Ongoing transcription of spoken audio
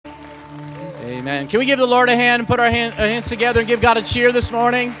Amen. Can we give the Lord a hand and put our hands together and give God a cheer this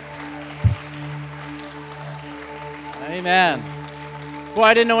morning? Amen. Boy,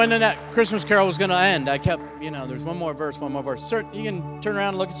 I didn't know when that Christmas carol was going to end. I kept, there's one more verse. You can turn around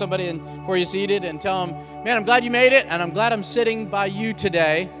and look at somebody before you're seated and tell them, man, I'm glad you made it, and I'm glad I'm sitting by you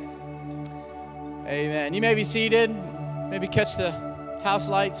today. Amen. You may be seated. Maybe catch the house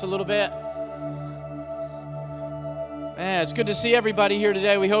lights a little bit. Man, it's good to see everybody here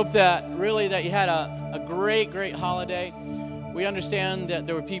today. We hope that you had a great holiday. We understand that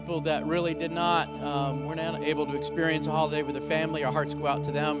there were people that really were not able to experience a holiday with their family. Our hearts go out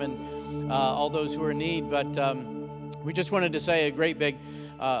to them and all those who are in need. But we just wanted to say a great big,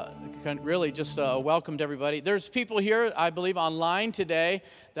 welcome to everybody. There's people here, I believe, online today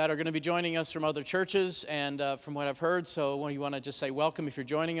that are going to be joining us from other churches, and from what I've heard, so we want to just say welcome if you're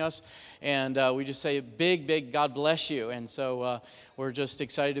joining us, and we just say a big God bless you, and so we're just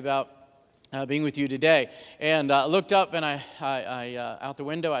excited about being with you today. And I looked up, and I out the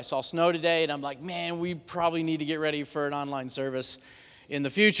window, I saw snow today, and I'm like, man, we probably need to get ready for an online service in the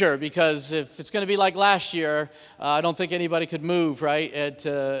future, because if it's going to be like last year, I don't think anybody could move, right,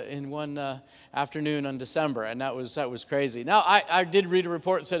 in one afternoon in December, and that was crazy. Now, I did read a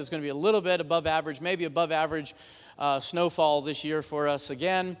report that said it's going to be a little bit above average, maybe above average snowfall this year for us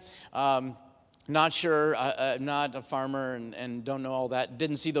again. Not sure. I'm not a farmer and don't know all that.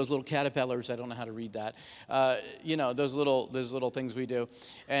 Didn't see those little caterpillars. I don't know how to read that. Those little things we do.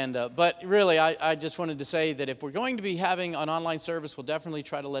 And but really, I just wanted to say that if we're going to be having an online service, we'll definitely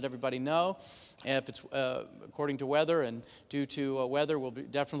try to let everybody know. If it's according to weather and due to weather, we'll be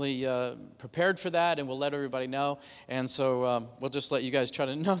definitely prepared for that, and we'll let everybody know. And so we'll just let you guys try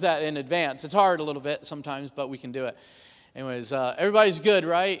to know that in advance. It's hard a little bit sometimes, but we can do it. Anyways, everybody's good,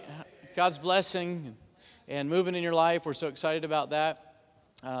 right? God's blessing and moving in your life. We're so excited about that.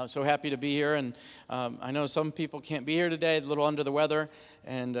 So happy to be here. And I know some people can't be here today, a little under the weather.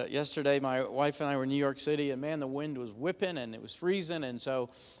 And yesterday, my wife and I were in New York City, and man, the wind was whipping and it was freezing. And so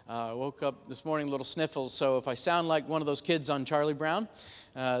I woke up this morning with little sniffles. So if I sound like one of those kids on Charlie Brown,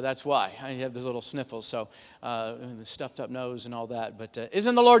 that's why. I have those little sniffles. So the stuffed up nose and all that. But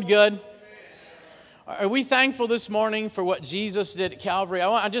isn't the Lord good? Are we thankful this morning for what Jesus did at Calvary?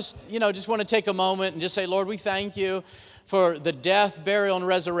 I just want to take a moment and just say, Lord, we thank you for the death, burial, and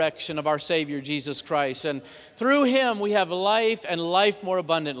resurrection of our Savior, Jesus Christ. And through Him, we have life and life more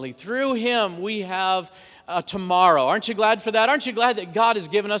abundantly. Through Him, we have a tomorrow. Aren't you glad for that? Aren't you glad that God has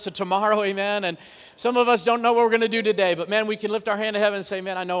given us a tomorrow? Amen. And some of us don't know what we're going to do today, but man, we can lift our hand to heaven and say,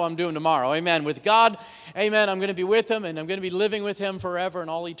 man, I know what I'm doing tomorrow. Amen. With God, amen, I'm going to be with Him, and I'm going to be living with Him forever and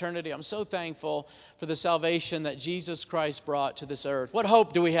all eternity. I'm so thankful for the salvation that Jesus Christ brought to this earth. What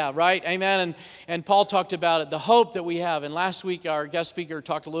hope do we have, right? Amen. And Paul talked about it, the hope that we have. And last week, our guest speaker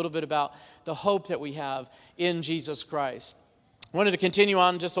talked a little bit about the hope that we have in Jesus Christ. I wanted to continue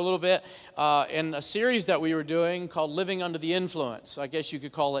on just a little bit in a series that we were doing called Living Under the Influence. I guess you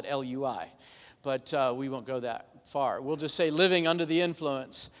could call it LUI, but we won't go that far. We'll just say Living Under the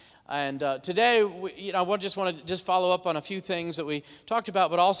Influence. And today, I just want to follow up on a few things that we talked about,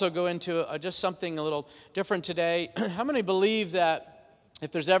 but also go into just something a little different today. How many believe that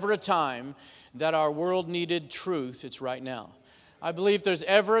if there's ever a time that our world needed truth, it's right now? I believe if there's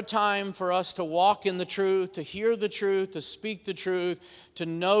ever a time for us to walk in the truth, to hear the truth, to speak the truth, to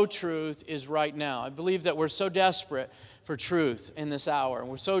know truth is right now. I believe that we're so desperate for truth in this hour. And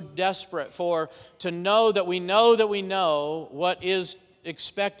we're so desperate to know that we know what is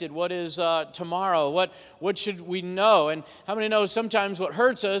expected, what is tomorrow, what should we know. And how many know sometimes what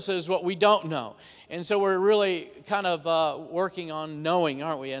hurts us is what we don't know. And so we're really kind of working on knowing,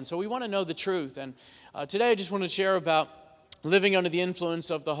 aren't we? And so we want to know the truth. And today I just want to share about living under the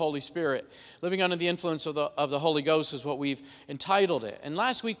influence of the Holy Spirit. Living under the influence of the Holy Ghost is what we've entitled it. And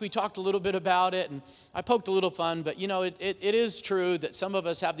last week we talked a little bit about it, and I poked a little fun, but it is true that some of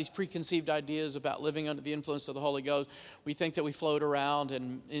us have these preconceived ideas about living under the influence of the Holy Ghost. We think that we float around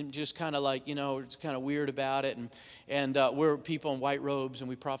and just kind of like, it's kind of weird about it, and we're people in white robes and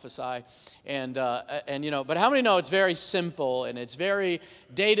we prophesy, but how many know it's very simple and it's very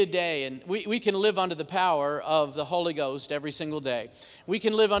day to day, and we can live under the power of the Holy Ghost every single day. We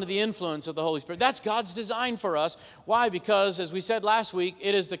can live under the influence of the Holy Spirit. That's God's design for us. Why? Because, as we said last week,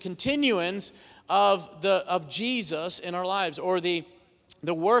 it is the continuance of Jesus in our lives, or the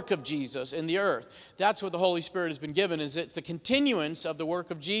work of Jesus in the earth. That's what the Holy Spirit has been given, is it's the continuance of the work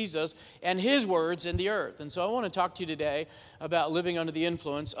of Jesus and His words in the earth. And so I want to talk to you today about living under the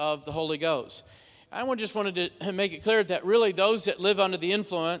influence of the Holy Ghost. I just wanted to make it clear that really those that live under the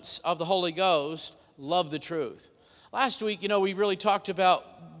influence of the Holy Ghost love the truth. Last week, we really talked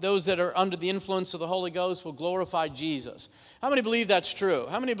about those that are under the influence of the Holy Ghost will glorify Jesus. How many believe that's true?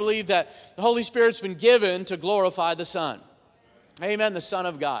 How many believe that the Holy Spirit's been given to glorify the Son? Amen, the Son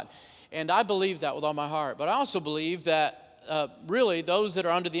of God. And I believe that with all my heart. But I also believe that really those that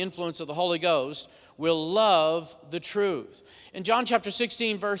are under the influence of the Holy Ghost will love the truth. In John chapter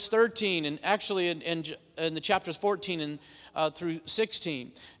 16, verse 13, and actually in the chapters 14 and through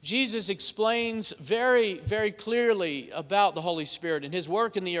 16, Jesus explains very, very clearly about the Holy Spirit and His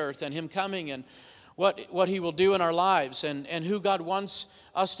work in the earth and Him coming and what He will do in our lives and who God wants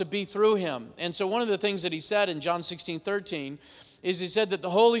us to be through Him. And so one of the things that He said in John 16:13 is He said that the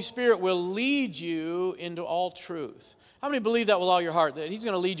Holy Spirit will lead you into all truth. How many believe that with all your heart, that He's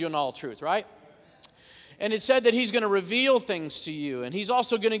going to lead you in all truth, right? And it said that He's going to reveal things to you, and He's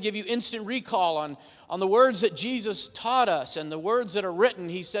also going to give you instant recall on the words that Jesus taught us and the words that are written.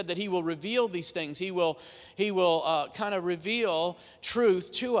 He said that He will reveal these things. He will kind of reveal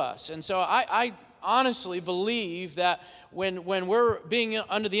truth to us. And so I honestly believe that when we're being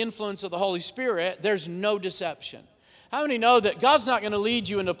under the influence of the Holy Spirit, there's no deception. How many know that God's not going to lead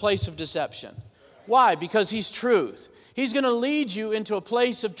you into a place of deception? Why? Because He's truth. He's going to lead you into a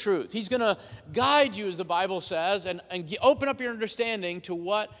place of truth. He's going to guide you, as the Bible says, and open up your understanding to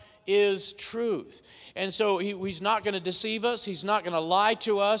what is truth. And so He's not going to deceive us. He's not going to lie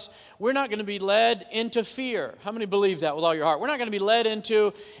to us. We're not going to be led into fear. How many believe that with all your heart? We're not going to be led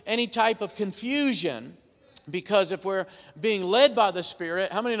into any type of confusion, because if we're being led by the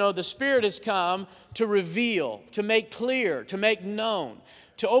Spirit, how many know the Spirit has come to reveal, to make clear, to make known,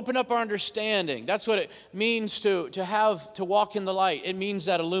 to open up our understanding? That's what it means to walk in the light. It means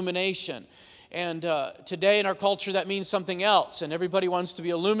that illumination. And today in our culture, that means something else. And everybody wants to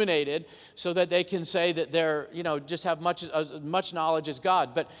be illuminated so that they can say that they're, just have much knowledge as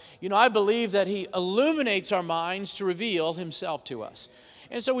God. But, I believe that He illuminates our minds to reveal Himself to us.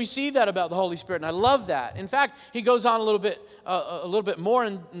 And so we see that about the Holy Spirit, and I love that. In fact, He goes on a little bit more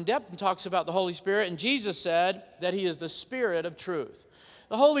in depth and talks about the Holy Spirit. And Jesus said that He is the Spirit of truth.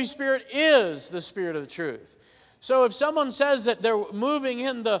 The Holy Spirit is the Spirit of truth. So if someone says that they're moving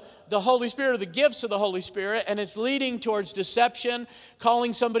in the Holy Spirit or the gifts of the Holy Spirit, and it's leading towards deception,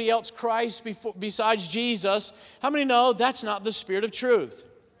 calling somebody else Christ besides Jesus, how many know that's not the Spirit of truth?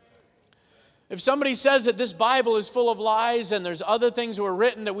 If somebody says that this Bible is full of lies and there's other things that were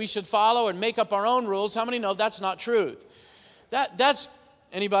written that we should follow and make up our own rules, how many know that's not truth? That's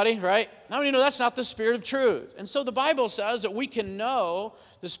anybody, right? How many know that's not the Spirit of truth? And so the Bible says that we can know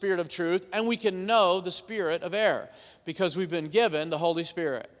the Spirit of truth and we can know the spirit of error because we've been given the Holy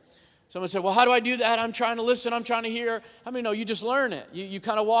Spirit. Someone said, well, how do I do that? I'm trying to listen. I'm trying to hear. How many know you just learn it? You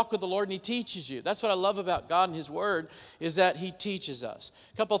kind of walk with the Lord and He teaches you. That's what I love about God and His Word is that He teaches us.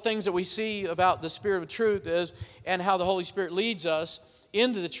 A couple of things that we see about the Spirit of truth is, and how the Holy Spirit leads us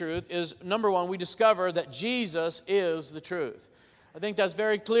into the truth is, number one, we discover that Jesus is the truth. I think that's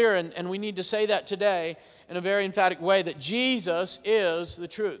very clear, and we need to say that today in a very emphatic way, that Jesus is the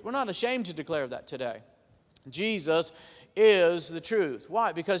truth. We're not ashamed to declare that today. Jesus is the truth.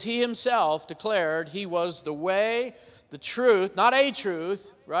 Why? Because He Himself declared He was the way, the truth, not a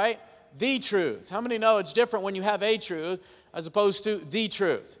truth, right? The truth. How many know it's different when you have a truth as opposed to the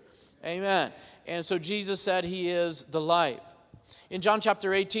truth? Amen. And so Jesus said He is the life. In John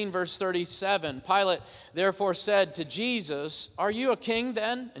chapter 18, verse 37, Pilate therefore said to Jesus, "Are you a king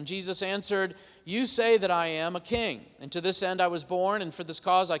then?" And Jesus answered, "You say that I am a king. And to this end I was born, and for this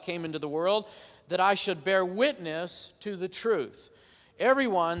cause I came into the world, that I should bear witness to the truth.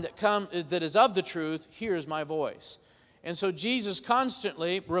 Everyone that is of the truth hears my voice." And so Jesus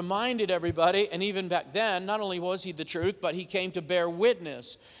constantly reminded everybody, and even back then, not only was He the truth, but He came to bear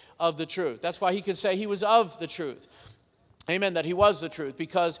witness of the truth. That's why He could say He was of the truth. Amen, that He was the truth,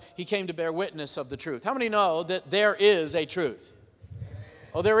 because He came to bear witness of the truth. How many know that there is a truth?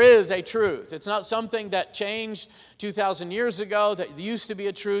 Oh, there is a truth. It's not something that changed 2,000 years ago, that used to be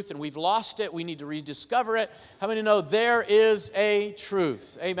a truth, and we've lost it. We need to rediscover it. How many know there is a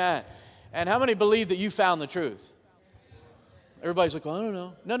truth? Amen. And how many believe that you found the truth? Everybody's like, well, I don't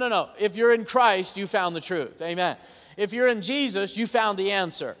know. No. If you're in Christ, you found the truth. Amen. If you're in Jesus, you found the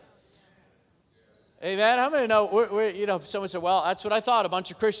answer. Amen. How many know, someone said, well, that's what I thought, a bunch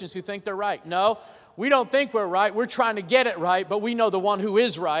of Christians who think they're right. No, we don't think we're right. We're trying to get it right, but we know the one who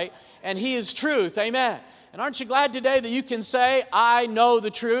is right, and He is truth. Amen. And aren't you glad today that you can say, I know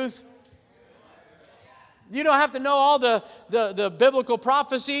the truth? You don't have to know all the biblical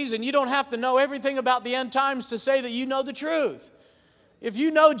prophecies, and you don't have to know everything about the end times to say that you know the truth. If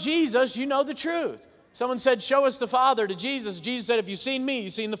you know Jesus, you know the truth. Someone said, show us the Father to Jesus. Jesus said, if you've seen me,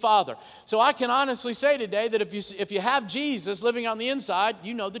 you've seen the Father. So I can honestly say today that if you have Jesus living on the inside,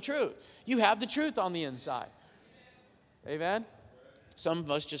 you know the truth. You have the truth on the inside. Amen? Some of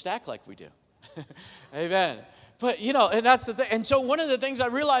us just act like we do. Amen. But, and that's the thing. And so one of the things I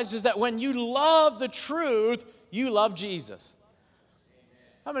realized is that when you love the truth, you love Jesus.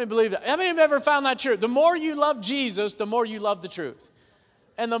 How many believe that? How many have ever found that true? The more you love Jesus, the more you love the truth.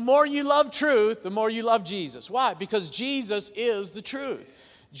 And the more you love truth, the more you love Jesus. Why? Because Jesus is the truth.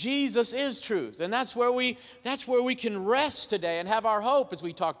 Jesus is truth. And that's where we can rest today and have our hope, as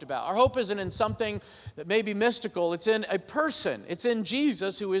we talked about. Our hope isn't in something that may be mystical. It's in a person. It's in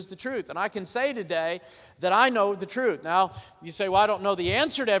Jesus, who is the truth. And I can say today that I know the truth. Now, you say, well, I don't know the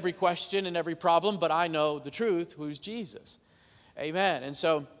answer to every question and every problem, but I know the truth, who's Jesus. Amen. And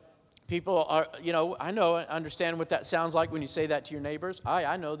so people are, I understand what that sounds like when you say that to your neighbors.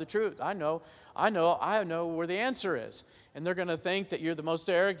 I know the truth. I know where the answer is. And they're going to think that you're the most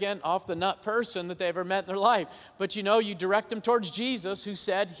arrogant, off-the-nut person that they ever met in their life. But you direct them towards Jesus, who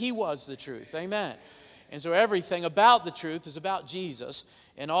said he was the truth. Amen. And so everything about the truth is about Jesus.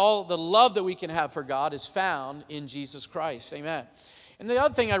 And all the love that we can have for God is found in Jesus Christ. Amen. And the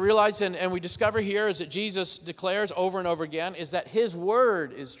other thing I realize, and we discover here, is that Jesus declares over and over again, is that his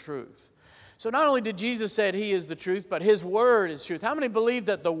word is truth. So not only did Jesus say he is the truth, but his word is truth. How many believe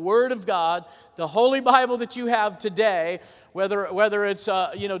that the word of God, the Holy Bible that you have today, whether it's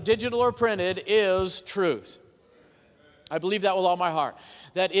digital or printed, is truth? I believe that with all my heart,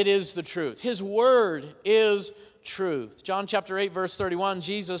 that it is the truth. His word is truth. John chapter 8, verse 31,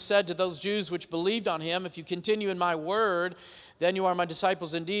 Jesus said to those Jews which believed on him, if you continue in my word, then you are my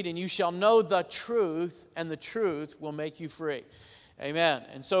disciples indeed, and you shall know the truth, and the truth will make you free. Amen.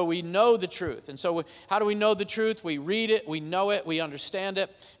 And so we know the truth. And so how do we know the truth? We read it, we know it, we understand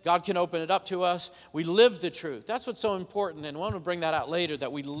it. God can open it up to us. We live the truth. That's what's so important, and I want to bring that out later,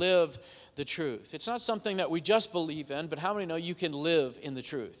 that we live the truth. It's not something that we just believe in, but how many know you can live in the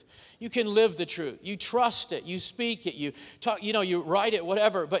truth? You can live the truth. You trust it. You speak it. You talk. You write it,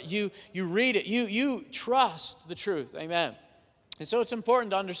 whatever. But you read it. You trust the truth. Amen. And so it's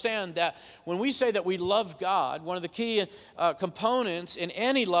important to understand that when we say that we love God, one of the key components in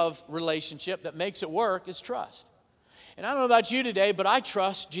any love relationship that makes it work is trust. And I don't know about you today, but I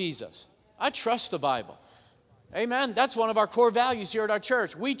trust Jesus. I trust the Bible. Amen. That's one of our core values here at our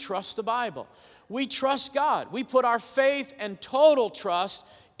church. We trust the Bible. We trust God. We put our faith and total trust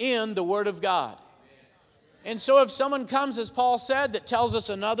in the Word of God. And so if someone comes, as Paul said, that tells us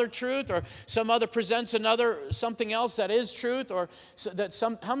another truth, or some other presents something else that is truth, or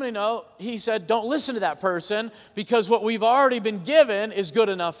how many know, he said, don't listen to that person, because what we've already been given is good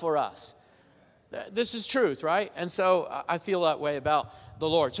enough for us. This is truth, right? And so I feel that way about the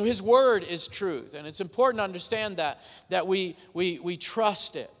Lord. So his word is truth, and it's important to understand that we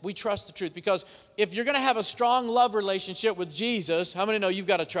trust it. We trust the truth, because if you're going to have a strong love relationship with Jesus, how many know you've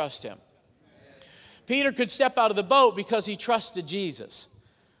got to trust him? Peter could step out of the boat because he trusted Jesus.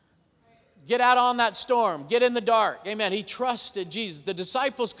 Get out on that storm. Get in the dark. Amen. He trusted Jesus. The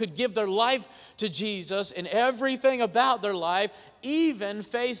disciples could give their life to Jesus in everything about their life, even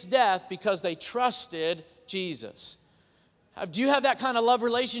face death, because they trusted Jesus. Do you have that kind of love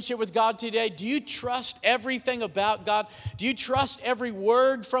relationship with God today? Do you trust everything about God? Do you trust every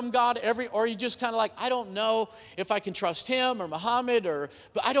word from God? Or are you just kind of like, I don't know if I can trust him or Muhammad,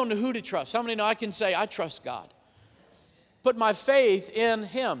 but I don't know who to trust. How many know I can say, I trust God? Put my faith in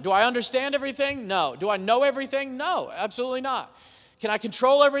him. Do I understand everything? No. Do I know everything? No, absolutely not. Can I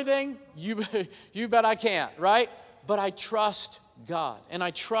control everything? You bet I can't, right? But I trust God, and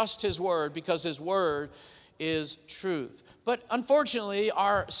I trust his word, because his word is truth. But unfortunately,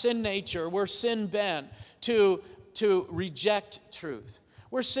 our sin nature, we're sin bent to reject truth.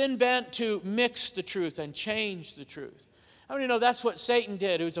 We're sin bent to mix the truth and change the truth. How many know that's what Satan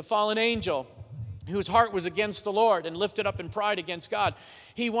did, who's a fallen angel, whose heart was against the Lord and lifted up in pride against God?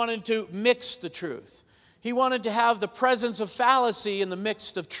 He wanted to mix the truth. He wanted to have the presence of fallacy in the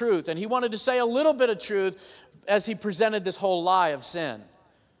midst of truth. And he wanted to say a little bit of truth as he presented this whole lie of sin.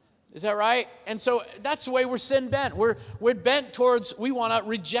 Is that right? And so that's the way we're sin bent. We're bent towards, we want to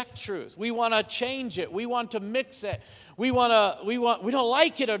reject truth. We want to change it. We want to mix it. We don't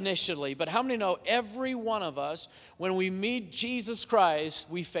like it initially, but how many know every one of us, when we meet Jesus Christ,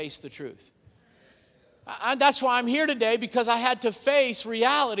 we face the truth? That's why I'm here today, because I had to face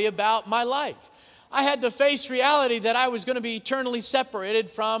reality about my life. I had to face reality that I was going to be eternally separated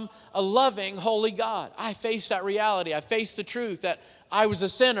from a loving, holy God. I faced that reality. I faced the truth that I was a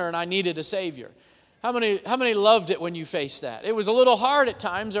sinner and I needed a Savior. How many loved it when you faced that? It was a little hard at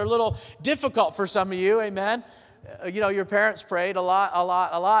times, or a little difficult for some of you, amen? Your parents prayed a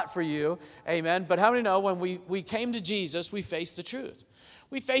lot for you, amen? But how many know when we came to Jesus, we faced the truth?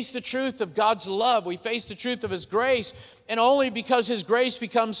 We faced the truth of God's love. We faced the truth of His grace. And only because His grace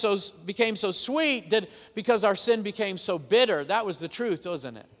became so sweet, because our sin became so bitter. That was the truth,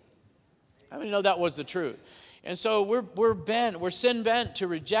 wasn't it? How many know that was the truth? And so we're sin bent to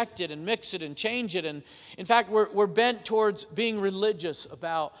reject it and mix it and change it. And in fact, we're bent towards being religious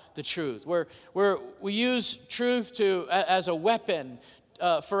about the truth. We use truth as a weapon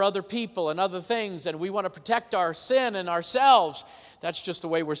for other people and other things. And we want to protect our sin and ourselves. That's just the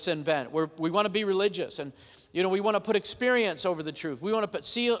way we're sin bent. We want to be religious, and we want to put experience over the truth. We want to put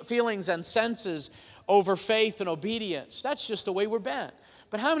feelings and senses over faith and obedience. That's just the way we're bent.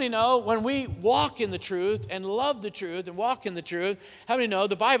 But how many know when we walk in the truth and love the truth and walk in the truth, how many know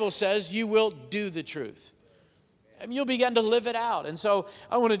the Bible says you will do the truth? And you'll begin to live it out. And so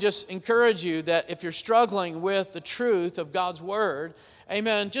I want to just encourage you that if you're struggling with the truth of God's word,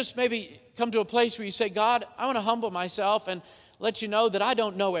 amen, just maybe come to a place where you say, God, I want to humble myself and let you know that I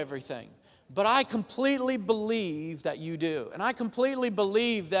don't know everything, but I completely believe that you do. And I completely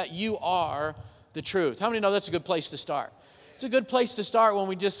believe that you are the truth. How many know that's a good place to start? It's a good place to start when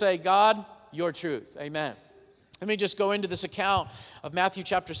we just say, God, your truth. Amen. Let me just go into this account of Matthew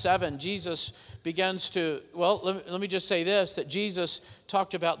chapter 7. Jesus begins to, let me just say this, that Jesus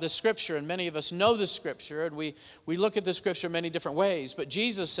talked about this scripture, and many of us know this scripture, and we look at the scripture many different ways. But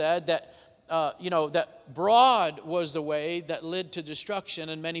Jesus said that that broad was the way that led to destruction,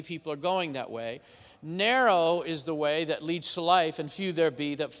 and many people are going that way. Narrow is the way that leads to life, and few there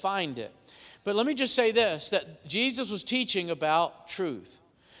be that find it. But let me just say this, that Jesus was teaching about truth.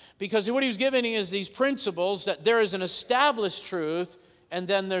 Because what he was giving is these principles that there is an established truth, and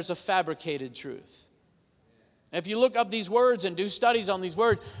then there's a fabricated truth. If you look up these words and do studies on these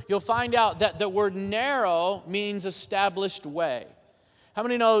words, you'll find out that the word narrow means established way. How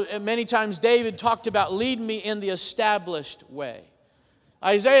many know many times David talked about lead me in the established way?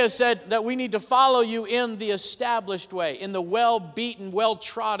 Isaiah said that we need to follow you in the established way, in the well-beaten,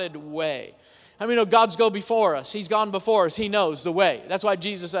 well-trodden way. How many know God's go before us? He's gone before us. He knows the way. That's why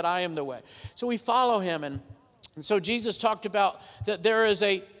Jesus said, I am the way. So we follow Him. And so Jesus talked about that there is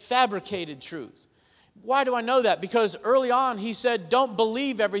a fabricated truth. Why do I know that? Because early on he said, don't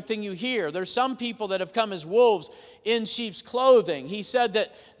believe everything you hear. There's some people that have come as wolves in sheep's clothing. He said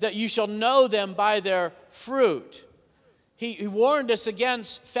that you shall know them by their fruit. He warned us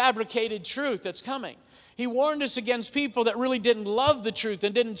against fabricated truth that's coming. He warned us against people that really didn't love the truth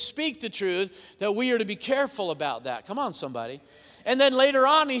and didn't speak the truth, that we are to be careful about that. Come on, somebody. And then later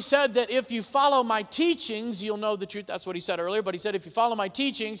on, he said that if you follow my teachings, you'll know the truth. That's what he said earlier. But he said, if you follow my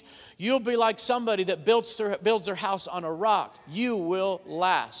teachings, you'll be like somebody that builds their house on a rock. You will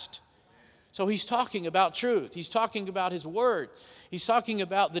last. So he's talking about truth. He's talking about his word. He's talking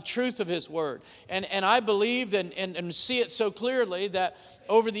about the truth of his word. And I believe and see it so clearly that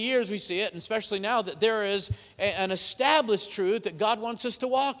over the years we see it, and especially now, that there is an established truth that God wants us to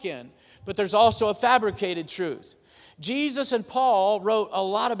walk in. But there's also a fabricated truth. Jesus and Paul wrote a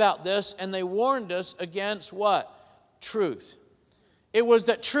lot about this, and they warned us against what? Truth. It was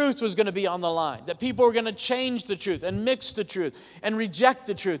that truth was going to be on the line, that people were going to change the truth and mix the truth and reject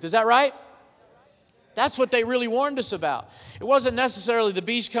the truth. Is that right? That's what they really warned us about. It wasn't necessarily the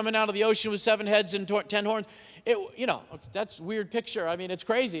beast coming out of the ocean with 7 heads and 10 horns. That's a weird picture. I mean, it's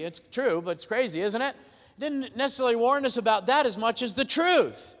crazy. It's true, but it's crazy, isn't it? It didn't necessarily warn us about that as much as the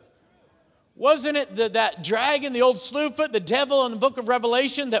truth. Wasn't it that dragon, the old slewfoot, the devil in the book of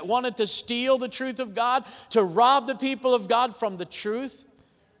Revelation that wanted to steal the truth of God, to rob the people of God from the truth?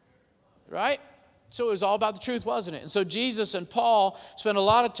 Right? So it was all about the truth, wasn't it? And so Jesus and Paul spent a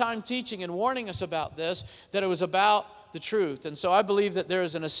lot of time teaching and warning us about this, that it was about the truth. And so I believe that there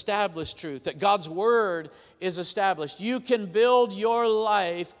is an established truth, that God's word is established. You can build your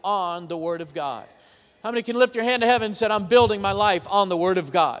life on the word of God. How many can lift your hand to heaven and say, I'm building my life on the word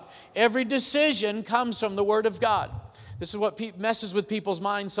of God? Every decision comes from the word of God. This is what messes with people's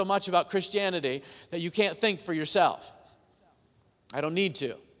minds so much about Christianity, that you can't think for yourself. I don't need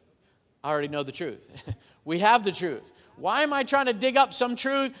to. I already know the truth. We have the truth. Why am I trying to dig up some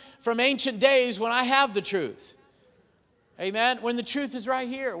truth from ancient days when I have the truth? Amen? When the truth is right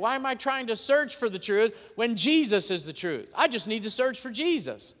here. Why am I trying to search for the truth when Jesus is the truth? I just need to search for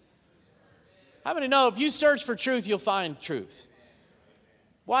Jesus. How many know if you search for truth, you'll find truth?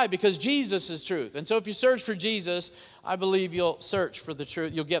 Why? Because Jesus is truth. And so if you search for Jesus, I believe you'll search for the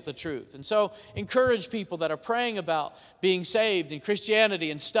truth. You'll get the truth. And so encourage people that are praying about being saved in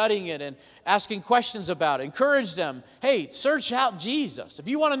Christianity and studying it and asking questions about it. Encourage them. Hey, search out Jesus. If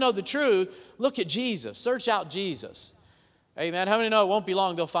you want to know the truth, look at Jesus. Search out Jesus. Amen. How many know it won't be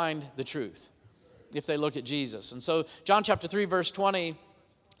long they'll find the truth if they look at Jesus? And so John chapter 3, verse 20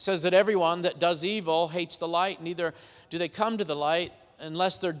 says that everyone that does evil hates the light, neither do they come to the light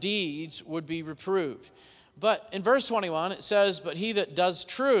unless their deeds would be reproved. But in verse 21, it says, but he that does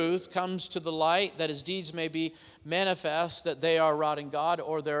truth comes to the light, that his deeds may be manifest, that they are wrought in God,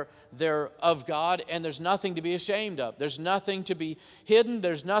 or they're of God, and there's nothing to be ashamed of. There's nothing to be hidden.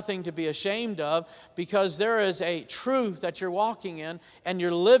 There's nothing to be ashamed of, because there is a truth that you're walking in and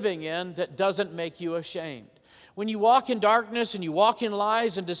you're living in that doesn't make you ashamed. When you walk in darkness and you walk in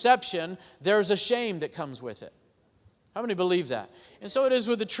lies and deception, there's a shame that comes with it. How many believe that? And so it is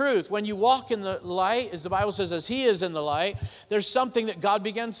with the truth. When you walk in the light, as the Bible says, as He is in the light, there's something that God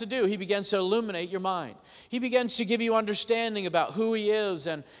begins to do. He begins to illuminate your mind. He begins to give you understanding about who He is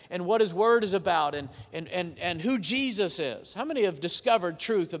and what His Word is about and who Jesus is. How many have discovered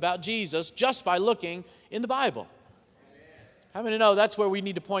truth about Jesus just by looking in the Bible? How many know that's where we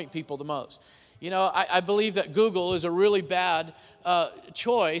need to point people the most? You know, I believe that Google is a really bad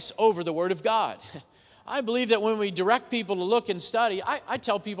choice over the Word of God. I believe that when we direct people to look and study, I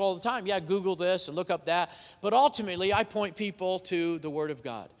tell people all the time, yeah, Google this and look up that. But ultimately, I point people to the Word of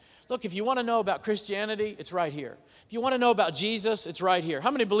God. Look, if you want to know about Christianity, it's right here. If you want to know about Jesus, it's right here.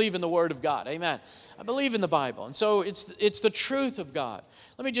 How many believe in the Word of God? Amen. I believe in the Bible. And so it's the truth of God.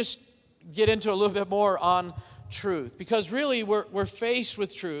 Let me just get into a little bit more on truth. Because really, we're faced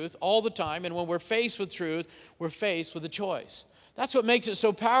with truth all the time. And when we're faced with truth, we're faced with a choice. That's what makes it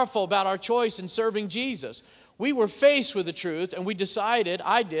so powerful about our choice in serving Jesus. We were faced with the truth, and we decided,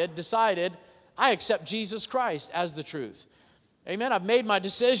 I accept Jesus Christ as the truth. Amen. I've made my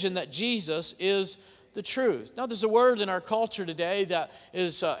decision that Jesus is the truth. Now, there's a word in our culture today that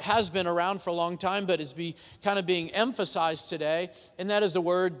has been around for a long time, but is kind of being emphasized today, and that is the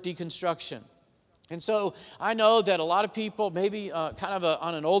word deconstruction. And so I know that a lot of people, maybe kind of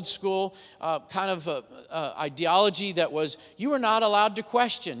on an old school kind of ideology that was, you were not allowed to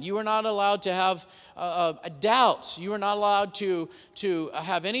question. You were not allowed to have doubts. You were not allowed to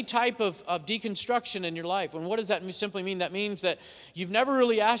have any type of deconstruction in your life. And what does that simply mean? That means that you've never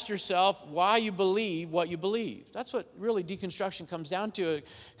really asked yourself why you believe what you believe. That's what really deconstruction comes down to. It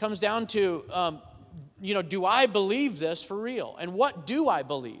comes down to, do I believe this for real? And what do I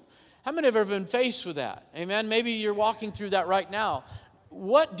believe? How many have ever been faced with that? Amen. Maybe you're walking through that right now.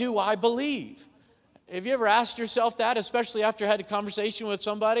 What do I believe? Have you ever asked yourself that, especially after you had a conversation with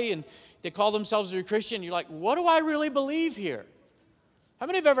somebody and they call themselves a Christian? You're like, what do I really believe here? How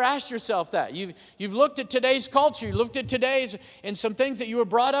many have ever asked yourself that? You've looked at today's culture, you looked at today's and some things that you were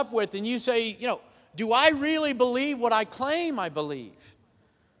brought up with, and you say, do I really believe what I claim I believe?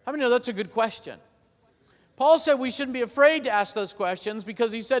 How many know that's a good question? Paul said we shouldn't be afraid to ask those questions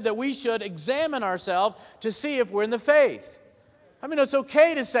because he said that we should examine ourselves to see if we're in the faith. I mean, it's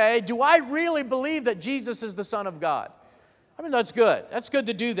okay to say, do I really believe that Jesus is the Son of God? I mean, that's good. That's good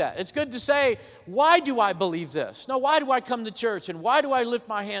to do that. It's good to say, why do I believe this? No, why do I come to church? And why do I lift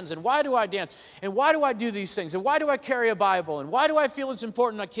my hands? And why do I dance? And why do I do these things? And why do I carry a Bible? And why do I feel it's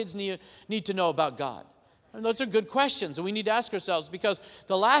important that kids need to know about God? And those are good questions, and we need to ask ourselves, because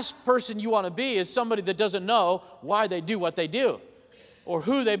the last person you want to be is somebody that doesn't know why they do what they do or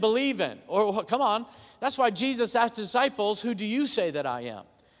who they believe in. Or, come on, that's why Jesus asked the disciples, who do you say that I am?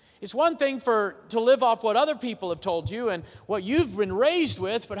 It's one thing to live off what other people have told you and what you've been raised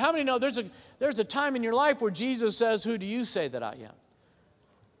with, but how many know there's a time in your life where Jesus says, who do you say that I am?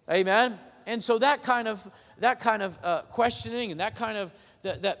 Amen? And so that kind of questioning and that kind of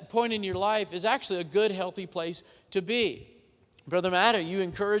that point in your life is actually a good, healthy place to be. Brother Matt, are you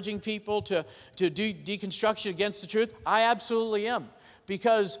encouraging people to do deconstruction against the truth? I absolutely am.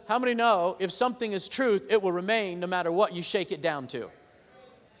 Because how many know if something is truth, it will remain no matter what you shake it down to?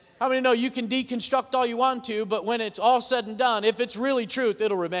 How many know you can deconstruct all you want to, but when it's all said and done, if it's really truth,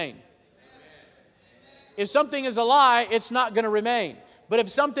 it'll remain. If something is a lie, it's not going to remain. But if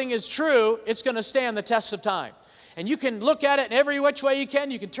something is true, it's going to stand the test of time. And you can look at it in every which way you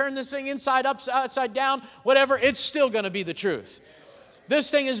can. You can turn this thing inside, upside down, whatever. It's still going to be the truth. This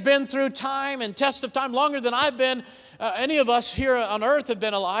thing has been through time and test of time longer than I've been. Any of us here on earth have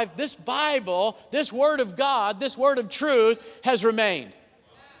been alive. This Bible, this Word of God, this Word of truth has remained.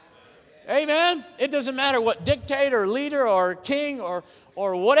 Amen? It doesn't matter what dictator, leader, or king, or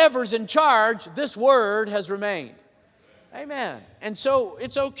whatever's in charge. This Word has remained. Amen. And so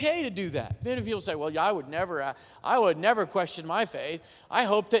it's okay to do that. Many people say, well, yeah, I would never question my faith. I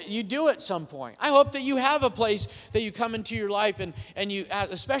hope that you do at some point. I hope that you have a place that you come into your life and you,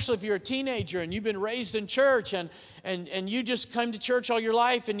 especially if you're a teenager and you've been raised in church and you just come to church all your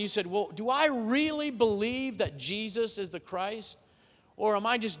life and you said, well, do I really believe that Jesus is the Christ? Or am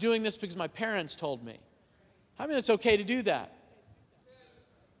I just doing this because my parents told me? I mean, it's okay to do that.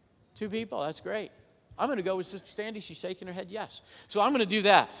 2 people, that's great. I'm going to go with Sister Sandy. She's shaking her head yes. So I'm going to do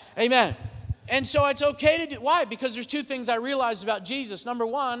that. Amen. And so it's okay to do. Why? Because there's 2 things I realized about Jesus. Number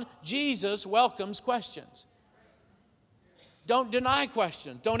 1, Jesus welcomes questions. Don't deny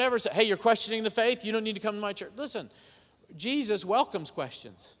questions. Don't ever say, hey, you're questioning the faith. You don't need to come to my church. Listen, Jesus welcomes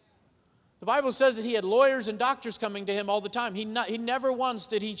questions. The Bible says that he had lawyers and doctors coming to him all the time. He never once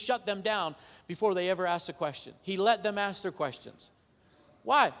did he shut them down before they ever asked a question. He let them ask their questions.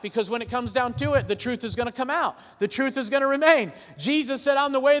 Why? Because when it comes down to it, the truth is going to come out. The truth is going to remain. Jesus said,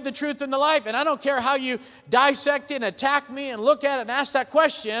 I'm the way, the truth, and the life. And I don't care how you dissect it and attack me and look at it and ask that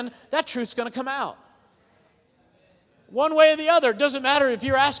question, that truth's going to come out. One way or the other. It doesn't matter if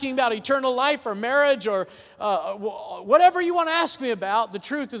you're asking about eternal life or marriage or whatever you want to ask me about, the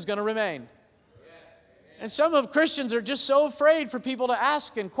truth is going to remain. And some of Christians are just so afraid for people to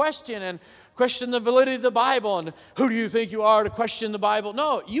ask and question the validity of the Bible. And who do you think you are to question the Bible?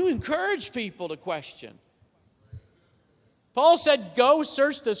 No, you encourage people to question. Paul said, go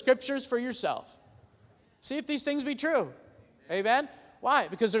search the Scriptures for yourself. See if these things be true. Amen? Why?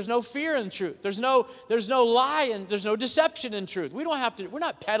 Because there's no fear in truth. There's no lie and there's no deception in truth. We're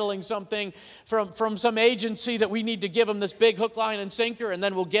not peddling something from some agency that we need to give them this big hook, line, and sinker, and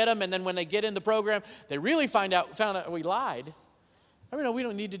then we'll get them, and then when they get in the program, they really found out we lied. I mean, no, we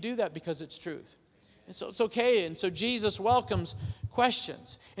don't need to do that because it's truth. And so it's okay. And so Jesus welcomes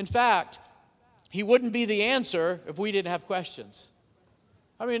questions. In fact, he wouldn't be the answer if we didn't have questions.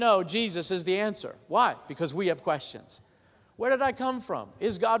 I mean, no, Jesus is the answer. Why? Because we have questions. Where did I come from?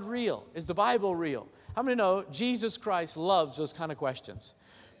 Is God real? Is the Bible real? How many know Jesus Christ loves those kind of questions?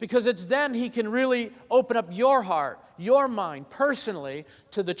 Because it's then he can really open up your heart, your mind, personally,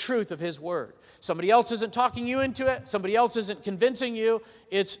 to the truth of his word. Somebody else isn't talking you into it. Somebody else isn't convincing you.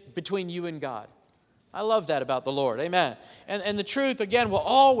 It's between you and God. I love that about the Lord. Amen. And the truth, again, will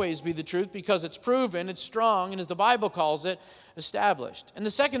always be the truth because it's proven, it's strong, and as the Bible calls it, established. And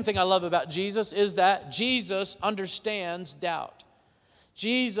the second thing I love about Jesus is that Jesus understands doubt.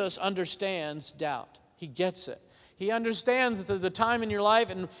 Jesus understands doubt. He gets it. He understands the time in your life,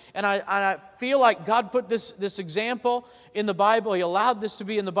 and I feel like God put this example in the Bible. He allowed this to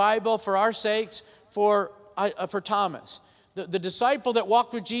be in the Bible for our sakes, for Thomas. The disciple that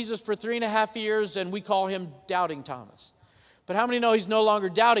walked with Jesus for 3.5 years, and we call him Doubting Thomas. But how many know he's no longer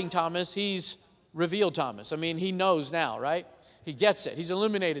Doubting Thomas? He's Revealed Thomas. I mean, he knows now, right? He gets it. He's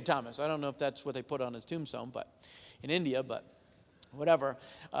Illuminated Thomas. I don't know if that's what they put on his tombstone, but in India, but whatever.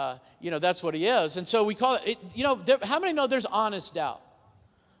 That's what he is. And so we call it, how many know there's honest doubt?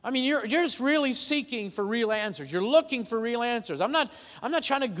 I mean, you're just really seeking for real answers. You're looking for real answers. I'm not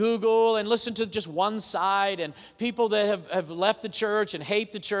trying to Google and listen to just one side and people that have left the church and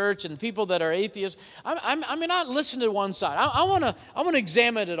hate the church and people that are atheists. I mean, not listen to one side. I want to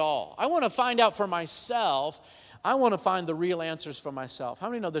examine it all. I want to find out for myself. I want to find the real answers for myself. How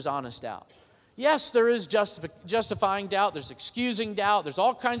many know there's honest doubt? Yes, there is justifying doubt. There's excusing doubt. There's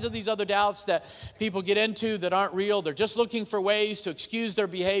all kinds of these other doubts that people get into that aren't real. They're just looking for ways to excuse their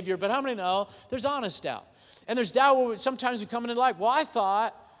behavior. But how many know there's honest doubt? And there's doubt where sometimes we come into life. Well, I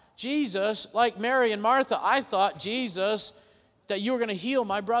thought Jesus, like Mary and Martha, I thought Jesus, that you were going to heal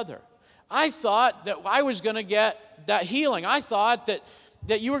my brother. I thought that I was going to get that healing. I thought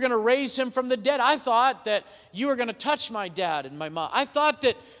that you were going to raise him from the dead. I thought that you were going to touch my dad and my mom.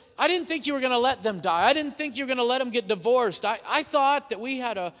 I didn't think you were going to let them die. I didn't think you were going to let them get divorced. I thought that we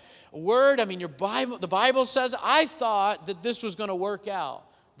had a word. I mean, the Bible says, I thought that this was going to work out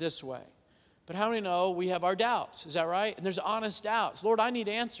this way. But how many know we have our doubts? Is that right? And there's honest doubts. Lord, I need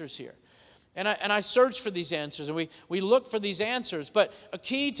answers here. And I search for these answers, and we look for these answers. But a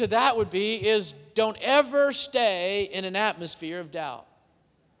key to that would be don't ever stay in an atmosphere of doubt.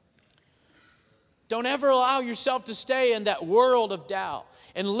 Don't ever allow yourself to stay in that world of doubt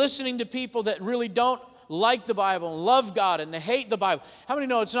and listening to people that really don't like the Bible and love God and they hate the Bible. How many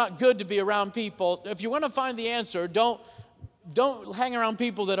know it's not good to be around people? If you want to find the answer, don't hang around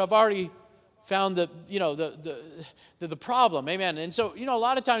people that have already found the problem. Amen. And so, a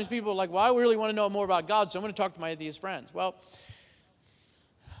lot of times people are like, well, I really want to know more about God, so I'm going to talk to my atheist friends. Well,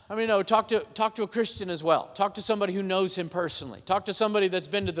 talk to a Christian as well. Talk to somebody who knows him personally. Talk to somebody that's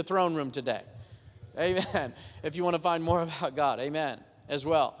been to the throne room today. Amen. If you want to find more about God. Amen. As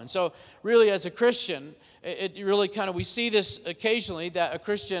well. And so really as a Christian, it really kind of, we see this occasionally, that a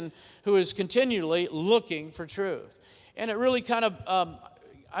Christian who is continually looking for truth. And it really kind of,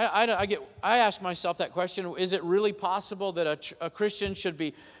 I ask myself that question, is it really possible that a Christian should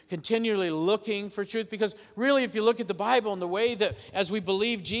be continually looking for truth? Because really, if you look at the Bible and the way that as we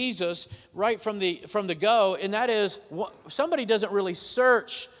believe Jesus right from the go, and that is, somebody doesn't really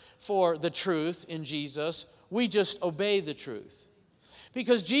search for the truth in Jesus, we just obey the truth.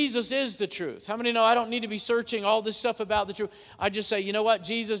 Because Jesus is the truth. How many know I don't need to be searching all this stuff about the truth? I just say, you know what,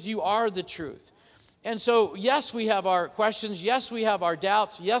 Jesus, you are the truth. And so, yes, we have our questions. Yes, we have our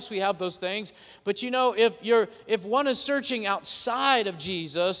doubts. Yes, we have those things. But you know, if one is searching outside of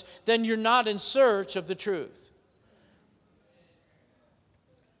Jesus, then you're not in search of the truth.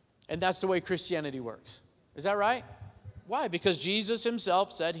 And that's the way Christianity works. Is that right? Why? Because Jesus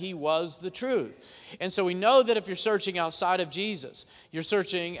himself said he was the truth. And so we know that if you're searching outside of Jesus, you're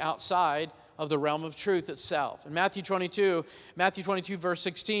searching outside of the realm of truth itself. In Matthew 22 verse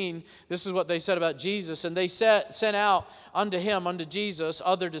 16, this is what they said about Jesus. And they sent out unto him, unto Jesus,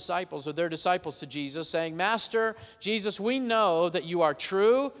 other disciples, or their disciples to Jesus, saying, Master, Jesus, we know that you are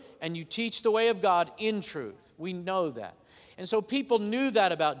true and you teach the way of God in truth. We know that. And so people knew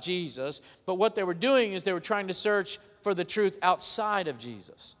that about Jesus, but what they were doing is they were trying to search for the truth outside of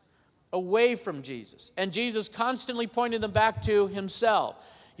Jesus, away from Jesus. And Jesus constantly pointed them back to himself.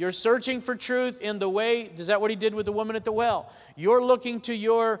 You're searching for truth in the way, is that what he did with the woman at the well? You're looking to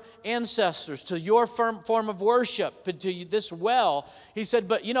your ancestors, to your form of worship, to this well. He said,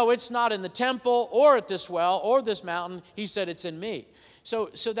 but you know, it's not in the temple or at this well or this mountain. He said, it's in me. So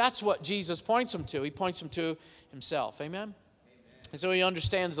that's what Jesus points them to. He points them to himself. Amen? And so he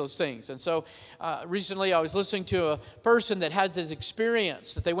understands those things. And so recently I was listening to a person that had this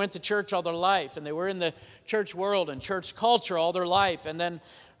experience that they went to church all their life and they were in the church world and church culture all their life, and then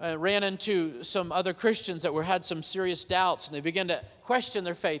ran into some other Christians that had some serious doubts, and they began to question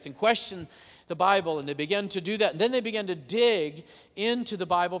their faith and question the Bible, and they began to do that. And then they began to dig into the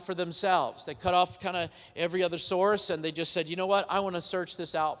Bible for themselves. They cut off kind of every other source, and they just said, you know what, I want to search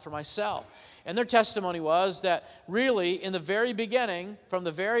this out for myself. And their testimony was that really in the very beginning, from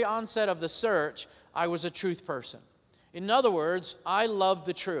the very onset of the search, I was a truth person. In other words, I loved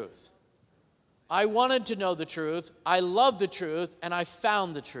the truth. I wanted to know the truth, I loved the truth, and I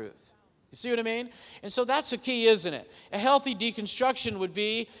found the truth. You see what I mean? And so that's the key, isn't it? A healthy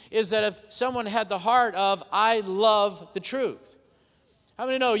deconstruction is that if someone had the heart of, I love the truth. How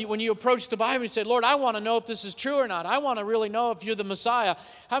many know when you approach the Bible and you say, Lord, I want to know if this is true or not. I want to really know if you're the Messiah.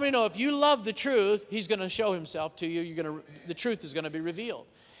 How many know if you love the truth, he's going to show himself to you. The truth is going to be revealed.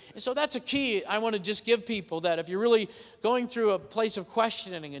 And so that's a key I want to just give people, that if you're really going through a place of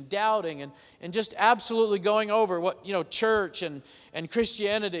questioning and doubting and just absolutely going over what, church and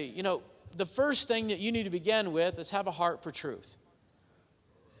Christianity, the first thing that you need to begin with is have a heart for truth.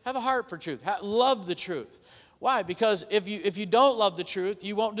 Have a heart for truth. Love the truth. Why? Because if you don't love the truth,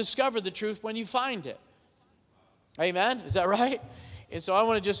 you won't discover the truth when you find it. Amen? Is that right? And so I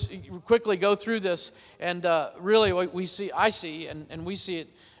want to just quickly go through this, and really what I see, and we see it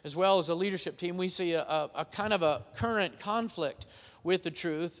as well as a leadership team, we see a kind of a current conflict with the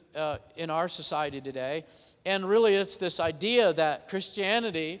truth in our society today. And really it's this idea that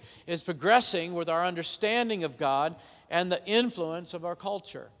Christianity is progressing with our understanding of God and the influence of our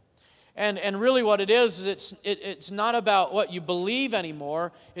culture. And really what it is it's not about what you believe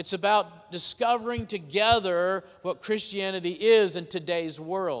anymore. It's about discovering together what Christianity is in today's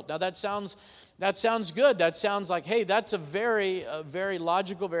world. Now that sounds good. That sounds like, hey, that's a very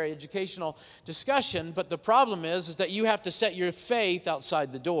logical, very educational discussion. But the problem is that you have to set your faith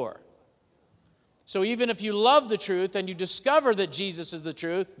outside the door. So even if you love the truth and you discover that Jesus is the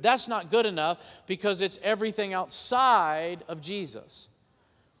truth, that's not good enough, because it's everything outside of Jesus.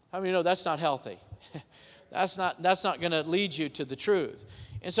 How many know that's not healthy? That's not going to lead you to the truth.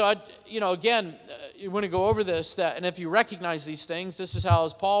 And so, again, you want to go over this, and if you recognize these things, this is how,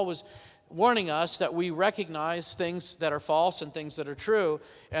 as Paul was warning us, that we recognize things that are false and things that are true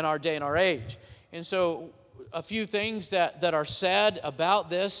in our day and our age. And so a few things that are said about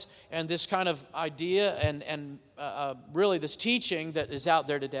this and this kind of idea and really this teaching that is out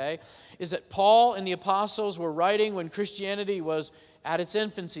there today is that Paul and the apostles were writing when Christianity was at its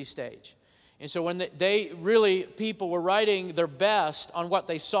infancy stage. And so when people were writing their best on what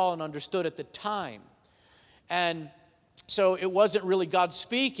they saw and understood at the time. And so it wasn't really God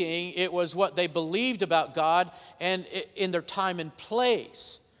speaking, it was what they believed about God and in their time and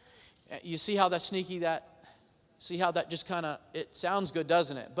place. You see how that's sneaky that See how that just kind of, it sounds good,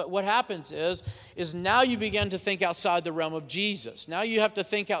 doesn't it? But what happens is now you begin to think outside the realm of Jesus. Now you have to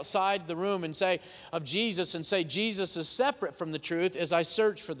think outside the room and say, of Jesus, and say Jesus is separate from the truth as I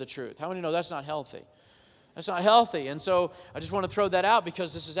search for the truth. How many know that's not healthy? That's not healthy. And so I just want to throw that out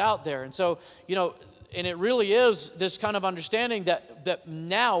because this is out there. And so, and it really is this kind of understanding that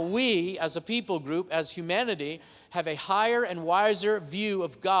now we, as a people group, as humanity, have a higher and wiser view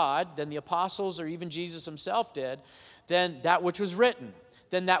of God than the apostles or even Jesus himself did, than that which was written,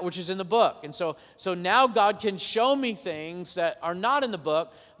 than that which is in the book. And so now God can show me things that are not in the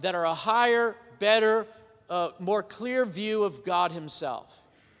book that are a higher, better, more clear view of God himself.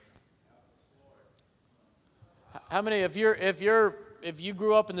 How many, if you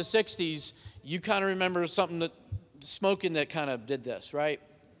grew up in the 60s, you kind of remember something that smoking that kind of did this, right?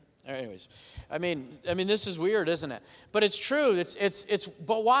 Anyways, I mean, this is weird, isn't it? But it's true.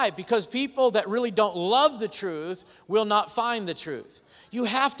 But why? Because people that really don't love the truth will not find the truth. You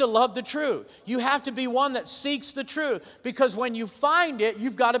have to love the truth. You have to be one that seeks the truth. Because when you find it,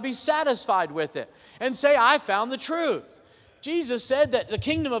 you've got to be satisfied with it and say, I found the truth. Jesus said that the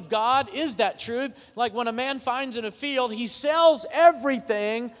kingdom of God is that truth. Like when a man finds in a field, he sells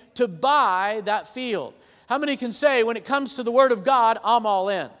everything to buy that field. How many can say, when it comes to the word of God, I'm all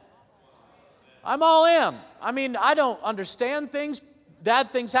in? I'm all in. I mean, I don't understand things. Bad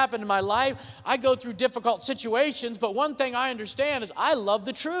things happen in my life. I go through difficult situations, but one thing I understand is I love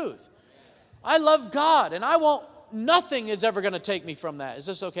the truth. I love God, and nothing is ever going to take me from that. Is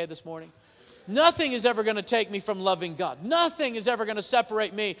this okay this morning? Nothing is ever going to take me from loving God. Nothing is ever going to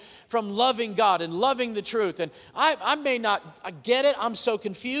separate me from loving God and loving the truth. And I may not get it. I'm so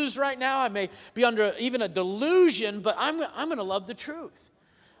confused right now. I may be under even a delusion, but I'm going to love the truth.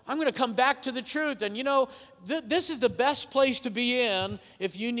 I'm going to come back to the truth. And this is the best place to be in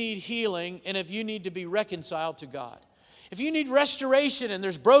if you need healing and if you need to be reconciled to God. If you need restoration and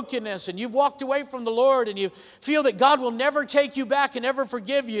there's brokenness and you've walked away from the Lord and you feel that God will never take you back and never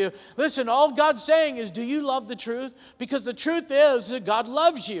forgive you, listen, all God's saying is, do you love the truth? Because the truth is that God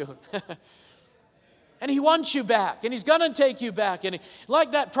loves you. And he wants you back, and he's going to take you back. And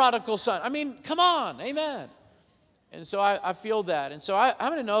like that prodigal son. I mean, come on, amen. And so I feel that. And so I'm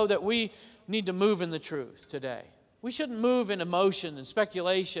going to know that we need to move in the truth today. We shouldn't move in emotion and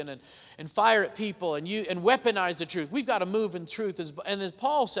speculation and fire at people and weaponize the truth. We've got to move in truth. And as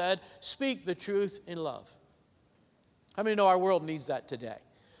Paul said, speak the truth in love. How many know our world needs that today?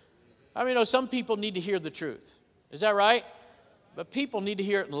 How many know some people need to hear the truth? Is that right? But people need to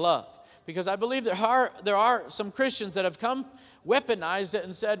hear it in love. Because I believe there are some Christians that have come, weaponized it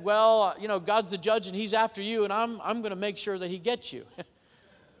and said, well, God's the judge and he's after you, and I'm going to make sure that he gets you.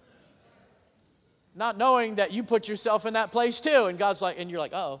 Not knowing that you put yourself in that place too. And God's like, and you're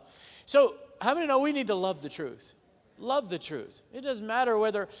like, oh. So how many know we need to love the truth? Love the truth. It doesn't matter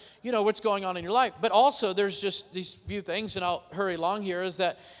whether, what's going on in your life. But also there's just these few things, and I'll hurry along here, is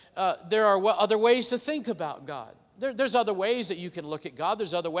that there are other ways to think about God. There's other ways that you can look at God.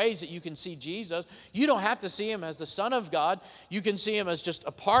 There's other ways that you can see Jesus. You don't have to see him as the Son of God. You can see him as just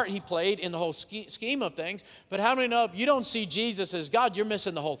a part he played in the whole scheme of things. But how many know if you don't see Jesus as God, you're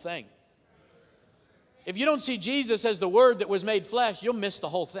missing the whole thing? If you don't see Jesus as the Word that was made flesh, you'll miss the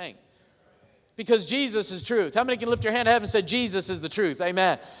whole thing. Because Jesus is truth. How many can lift your hand to heaven and say, Jesus is the truth?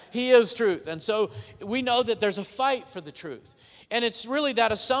 Amen. He is truth. And so we know that there's a fight for the truth. And it's really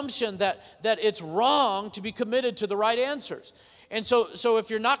that assumption that it's wrong to be committed to the right answers. And so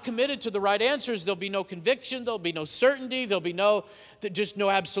if you're not committed to the right answers, there'll be no conviction, there'll be no certainty, there'll be no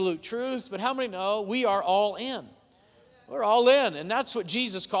absolute truth. But how many know we are all in? We're all in. And that's what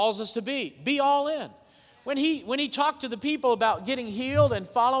Jesus calls us to be. Be all in. When he talked to the people about getting healed and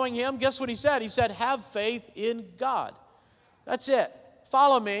following him, guess what he said? He said, have faith in God. That's it.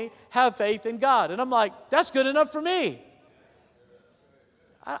 Follow me, have faith in God. And I'm like, that's good enough for me.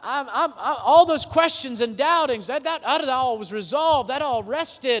 I'm all those questions and doubtings, that all was resolved. That all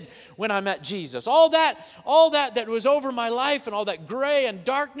rested when I met Jesus. All that was over my life and all that gray and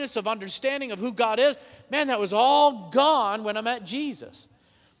darkness of understanding of who God is, man, that was all gone when I met Jesus.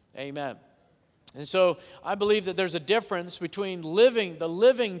 Amen. And so I believe that there's a difference between living the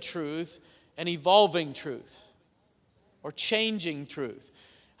living truth and evolving truth or changing truth.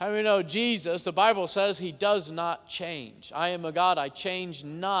 How do we know Jesus, the Bible says he does not change. I am a God, I change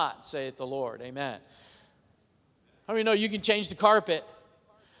not, saith the Lord. Amen. How do we know you can change the carpet,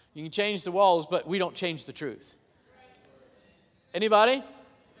 you can change the walls, but we don't change the truth? Anybody?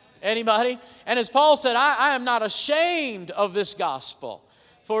 Anybody? And as Paul said, I am not ashamed of this gospel.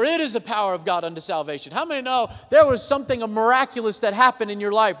 For it is the power of God unto salvation. How many know there was something miraculous that happened in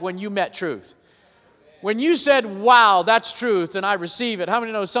your life when you met truth? When you said, wow, that's truth, and I receive it, how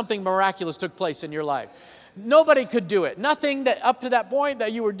many know something miraculous took place in your life? Nobody could do it. Nothing that up to that point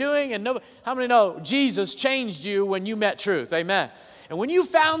that you were doing, and nobody, how many know Jesus changed you when you met truth? Amen. And when you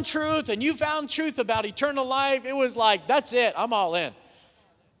found truth, and you found truth about eternal life, it was like, that's it, I'm all in.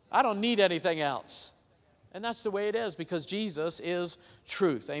 I don't need anything else. And that's the way it is, because Jesus is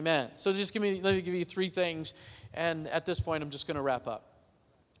truth. Amen. So just let me give you three things, and at this point I'm just going to wrap up.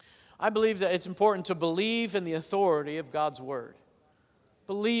 I believe that it's important to believe in the authority of God's word.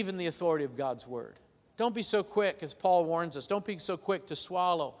 Believe in the authority of God's word. Don't be so quick, as Paul warns us, don't be so quick to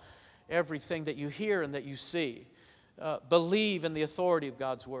swallow everything that you hear and that you see. Believe in the authority of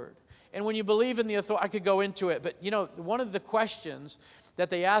God's word. And when you believe in the authority, I could go into it, but one of the questions that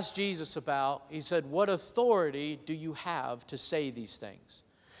they asked Jesus about, he said, what authority do you have to say these things?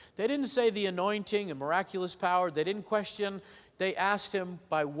 They didn't say the anointing and miraculous power. They didn't question. They asked him,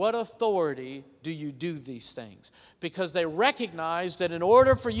 by what authority do you do these things? Because they recognized that in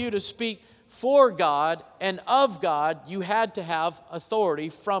order for you to speak for God and of God, you had to have authority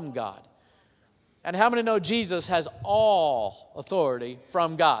from God. And how many know Jesus has all authority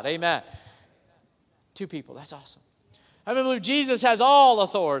from God? Amen. 2 people, that's awesome. How many believe Jesus has all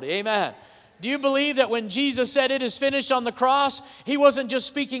authority? Amen. Do you believe that when Jesus said it is finished on the cross, he wasn't just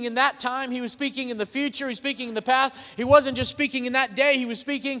speaking in that time, he was speaking in the future, he was speaking in the past. He wasn't just speaking in that day, he was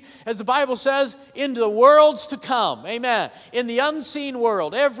speaking, as the Bible says, into the worlds to come. Amen. In the unseen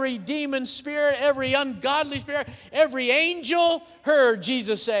world, every demon spirit, every ungodly spirit, every angel heard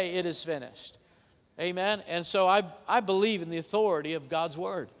Jesus say, it is finished. Amen. And so I believe in the authority of God's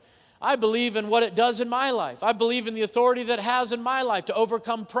word. I believe in what it does in my life. I believe in the authority that it has in my life to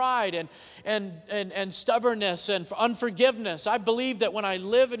overcome pride and stubbornness and unforgiveness. I believe that when I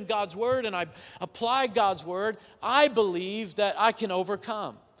live in God's word and I apply God's word, I believe that I can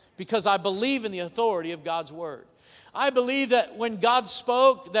overcome because I believe in the authority of God's word. I believe that when God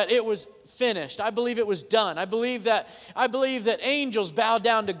spoke, that it was finished. I believe it was done. I believe that angels bow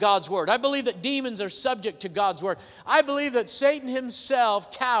down to God's word. I believe that demons are subject to God's word. I believe that Satan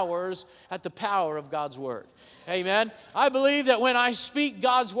himself cowers at the power of God's word. Amen. I believe that when I speak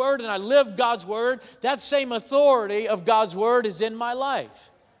God's word and I live God's word, that same authority of God's word is in my life.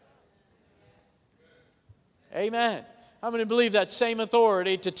 Amen. How many believe that same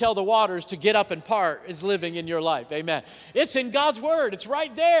authority to tell the waters to get up and part is living in your life? Amen. It's in God's word. It's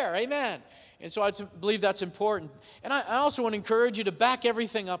right there. Amen. And so I believe that's important. And I also want to encourage you to back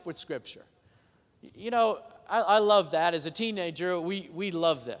everything up with Scripture. I love that. As a teenager, we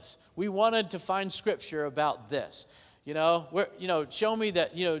love this. We wanted to find Scripture about this. Show me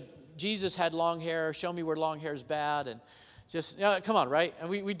that, Jesus had long hair. Show me where long hair is bad. And just, come on, right? And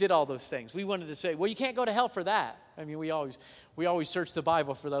we did all those things. We wanted to say, well, you can't go to hell for that. I mean, we always search the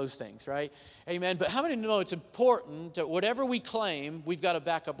Bible for those things, right? Amen. But how many know it's important that whatever we claim, we've got to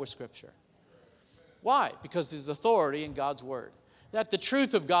back up with Scripture? Why? Because there's authority in God's word. That the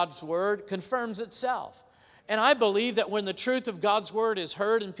truth of God's word confirms itself. And I believe that when the truth of God's word is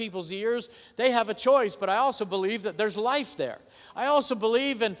heard in people's ears, they have a choice. But I also believe that there's life there. I also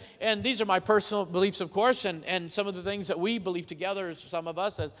believe, and these are my personal beliefs, of course, and some of the things that we believe together, some of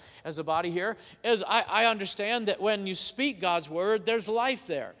us as a body here, is I understand that when you speak God's word, there's life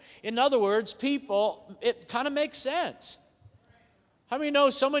there. In other words, people, it kind of makes sense. How many know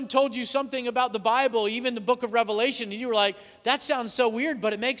someone told you something about the Bible, even the book of Revelation, and you were like, that sounds so weird,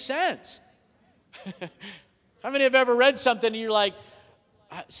 but it makes sense? How many have ever read something and you're like,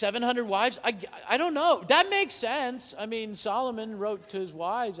 700 wives? I don't know. That makes sense. I mean, Solomon wrote to his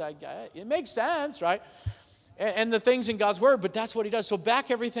wives. It makes sense, right? And the things in God's word, but that's what he does. So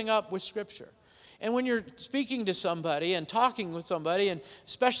back everything up with Scripture. And when you're speaking to somebody and talking with somebody, and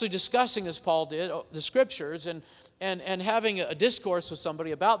especially discussing, as Paul did, the Scriptures, and having a discourse with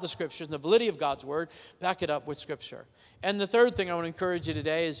somebody about the Scriptures and the validity of God's word, back it up with Scripture. And the third thing I want to encourage you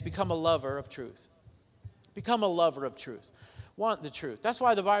today is become a lover of truth. Become a lover of truth. Want the truth. That's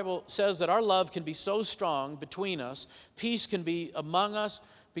why the Bible says that our love can be so strong between us. Peace can be among us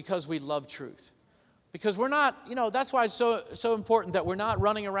because we love truth. Because we're not, that's why it's so important that we're not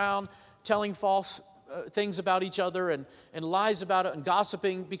running around telling false things about each other and lies about it and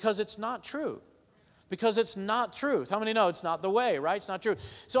gossiping, because it's not true. Because it's not truth. How many know it's not the way, right? It's not true.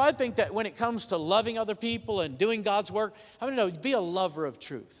 So I think that when it comes to loving other people and doing God's work, how many know, be a lover of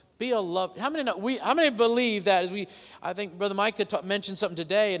truth? Be a love. How many believe that, I think Brother Micah mentioned something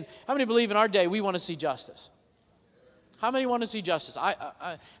today, and how many believe in our day we want to see justice? How many want to see justice?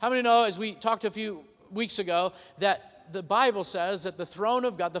 How many know, as we talked a few weeks ago, that the Bible says that the throne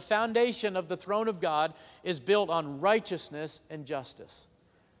of God, the foundation of the throne of God, is built on righteousness and justice.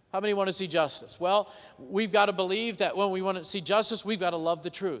 How many want to see justice? Well, we've got to believe that when we want to see justice, we've got to love the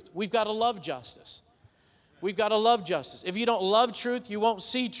truth. We've got to love justice. We've got to love justice. If you don't love truth, you won't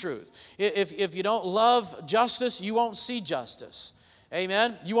see truth. If you don't love justice, you won't see justice.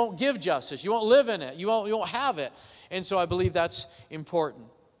 Amen? You won't give justice. You won't live in it. You won't have it. And so I believe that's important.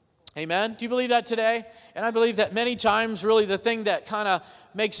 Amen? Do you believe that today? And I believe that many times, really, the thing that kind of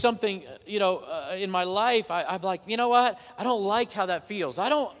makes something, in my life, I'm like, you know what? I don't like how that feels. I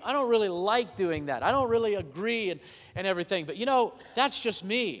don't really like doing that. I don't really agree and everything. But, that's just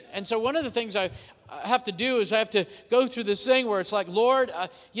me. And so one of the things I have to do is I have to go through this thing where it's like, Lord,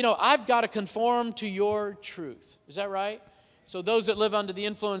 I've got to conform to your truth. Is that right? So those that live under the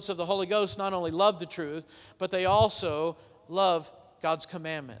influence of the Holy Ghost not only love the truth, but they also love God's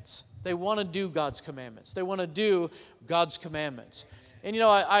commandments. They want to do God's commandments. They want to do God's commandments. And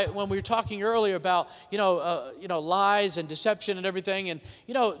when we were talking earlier about lies and deception and everything, and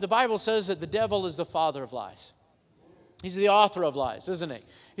the Bible says that the devil is the father of lies. He's the author of lies, isn't he?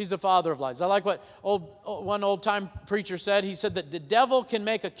 He's the father of lies. I like what one old-time preacher said. He said that the devil can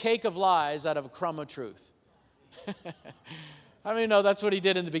make a cake of lies out of a crumb of truth. I mean, that's what he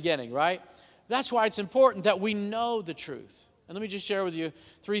did in the beginning, right? That's why it's important that we know the truth. And let me just share with you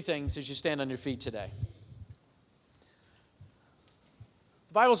 3 things as you stand on your feet today.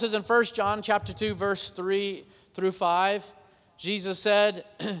 The Bible says in 1 John chapter 2, verse 3 through 5, Jesus said,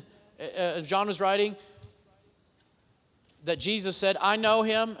 John was writing, that Jesus said, I know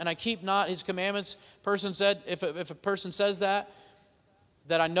him and I keep not his commandments. Person said, if a person says that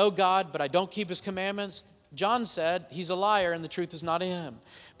I know God, but I don't keep his commandments, John said, he's a liar and the truth is not in him.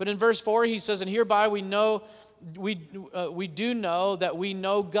 But in verse 4, he says, and hereby we do know that we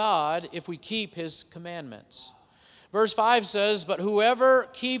know God if we keep his commandments. Verse 5 says, but whoever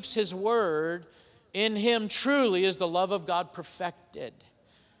keeps his word, in him truly is the love of God perfected.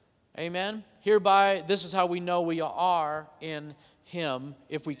 Amen? Hereby, this is how we know we are in him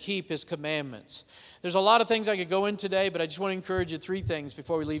if we keep his commandments. There's a lot of things I could go in today, but I just want to encourage you 3 things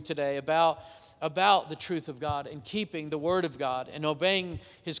before we leave today about the truth of God and keeping the word of God and obeying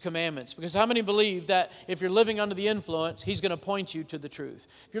his commandments. Because how many believe that if you're living under the influence, he's going to point you to the truth?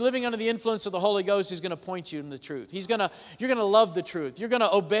 If you're living under the influence of the Holy Ghost, he's going to point you in the truth. You're going to love the truth. You're going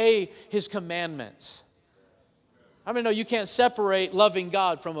to obey his commandments. How many know you can't separate loving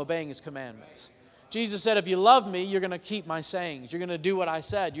God from obeying his commandments? Jesus said, if you love me, you're going to keep my sayings. You're going to do what I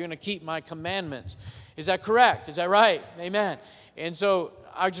said. You're going to keep my commandments. Is that correct? Is that right? Amen. And so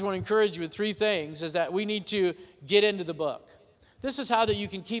I just want to encourage you with 3 things, is that we need to get into the book. This is how that you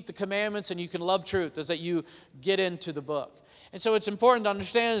can keep the commandments and you can love truth, is that you get into the book. And so it's important to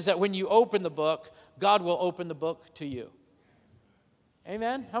understand is that when you open the book, God will open the book to you.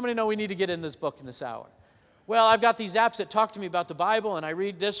 Amen? How many know we need to get in this book in this hour? Well, I've got these apps that talk to me about the Bible, and I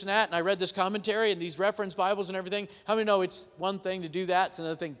read this and that, and I read this commentary and these reference Bibles and everything. How many know it's one thing to do that, it's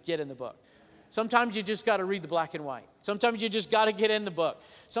another thing to get in the book? Sometimes you just got to read the black and white. Sometimes you just got to get in the book.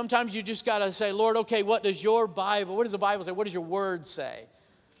 Sometimes you just got to say, Lord, okay, what does the Bible say? What does your word say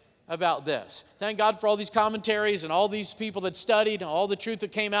about this? Thank God for all these commentaries and all these people that studied and all the truth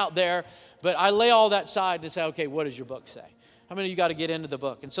that came out there. But I lay all that aside and say, okay, what does your book say? How many of you got to get into the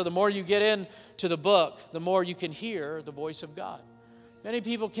book? And so the more you get into the book, the more you can hear the voice of God. Many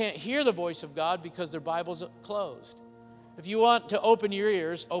people can't hear the voice of God because their Bible's closed. If you want to open your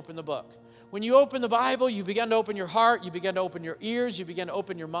ears, open the book. When you open the Bible, you begin to open your heart, you begin to open your ears, you begin to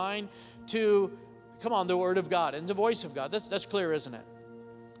open your mind to, the Word of God and the voice of God. That's clear, isn't it?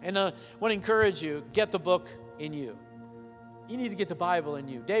 And I want to encourage you, get the book in you. You need to get the Bible in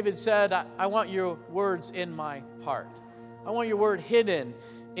you. David said, I want your words in my heart. I want your word hidden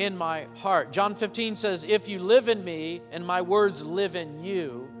in my heart. John 15 says, if you live in me and my words live in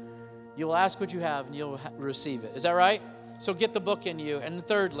you, you'll ask what you have and you'll receive it. Is that right? So get the book in you. And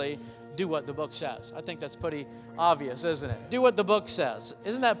thirdly, do what the book says. I think that's pretty obvious, isn't it? Do what the book says.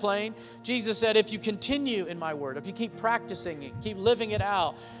 Isn't that plain? Jesus said, if you continue in my word, if you keep practicing it, keep living it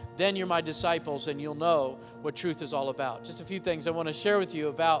out, then you're my disciples and you'll know what truth is all about. Just a few things I want to share with you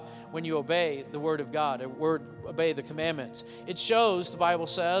about when you obey the word of God, obey the commandments. It shows, the Bible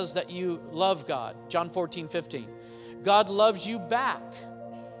says, that you love God. John 14:15. God loves you back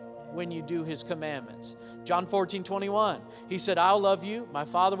when you do his commandments. John 14:21. He said, I'll love you, my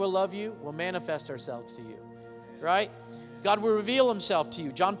Father will love you, we'll manifest ourselves to you. Right? God will reveal himself to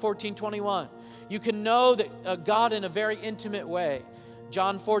you. John 14:21. You can know that God in a very intimate way.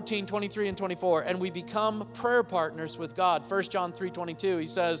 John 14:23 and 24. And we become prayer partners with God. 1 John 3:22. He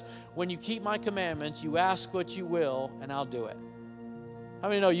says, when you keep my commandments, you ask what you will, and I'll do it. How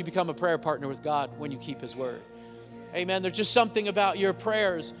many know you become a prayer partner with God when you keep his word? Amen. There's just something about your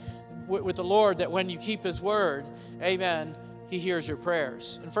prayers with the Lord that when you keep His word, amen, He hears your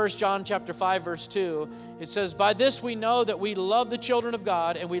prayers. In 1 John chapter 5, verse 2, it says, "By this we know that we love the children of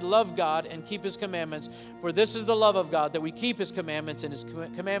God, and we love God and keep His commandments. For this is the love of God, that we keep His commandments, and His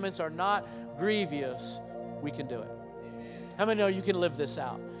commandments are not grievous." We can do it. How many know you can live this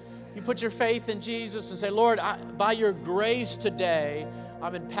out? You put your faith in Jesus and say, "Lord, by your grace today,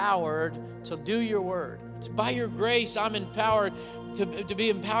 I'm empowered to do your word. It's by your grace I'm empowered to be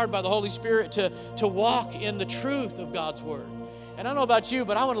empowered by the Holy Spirit to walk in the truth of God's word." And I don't know about you,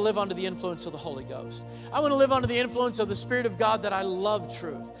 but I want to live under the influence of the Holy Ghost. I want to live under the influence of the Spirit of God, that I love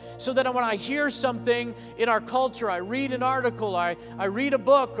truth. So that when I hear something in our culture, I read an article, I read a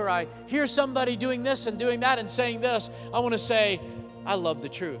book, or I hear somebody doing this and doing that and saying this, I want to say, I love the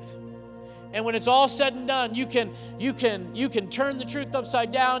truth. And when it's all said and done, you can turn the truth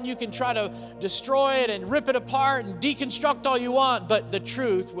upside down. You can try to destroy it and rip it apart and deconstruct all you want, but the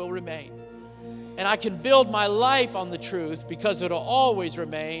truth will remain. And I can build my life on the truth because it'll always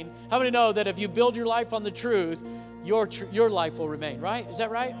remain. How many know that if you build your life on the truth, your life will remain, right? Is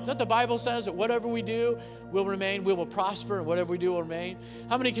that right? Is that what the Bible says? That whatever we do will remain, we will prosper, and whatever we do will remain?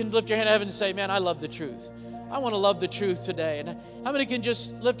 How many can lift your hand to heaven and say, "Man, I love the truth. I want to love the truth today"? And how many can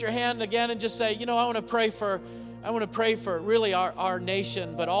just lift your hand again and just say, I want to pray for really our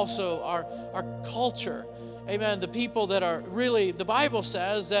nation, but also our culture. Amen. The people that are really, the Bible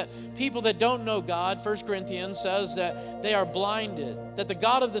says that people that don't know God, 1 Corinthians says that they are blinded, that the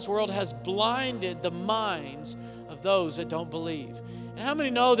God of this world has blinded the minds of those that don't believe. And how many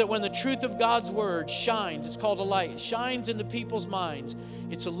know that when the truth of God's word shines, it's called a light, shines into people's minds,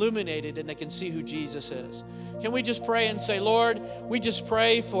 it's illuminated and they can see who Jesus is? Can we just pray and say, "Lord, we just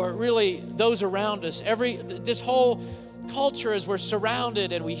pray for really those around us, this whole culture, as we're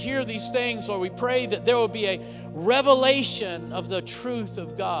surrounded and we hear these things, Lord, we pray that there will be a revelation of the truth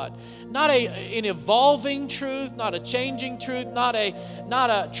of God. Not an evolving truth, not a changing truth, not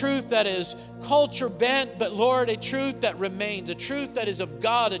a truth that is culture bent, but Lord, a truth that remains, a truth that is of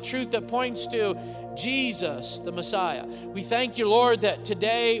God, a truth that points to Jesus, the Messiah." We thank you, Lord, that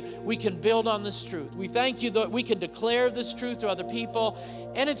today we can build on this truth. We thank you that we can declare this truth to other people,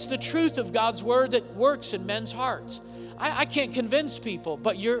 and it's the truth of God's word that works in men's hearts. I can't convince people,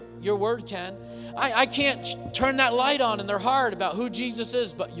 but your word can. I can't turn that light on in their heart about who Jesus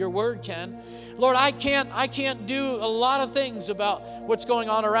is, but your word can. Lord, I can't do a lot of things about what's going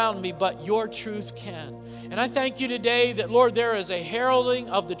on around me, but your truth can. And I thank you today that, Lord, there is a heralding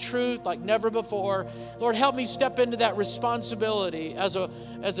of the truth like never before. Lord, help me step into that responsibility as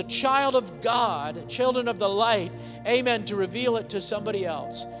a child of God, children of the light, amen, to reveal it to somebody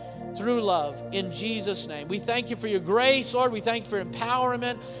else through love, in Jesus' name. We thank you for your grace, Lord. We thank you for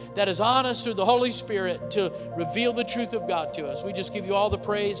empowerment that is on us through the Holy Spirit to reveal the truth of God to us. We just give you all the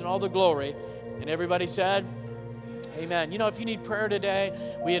praise and all the glory. And everybody said, amen. If you need prayer today,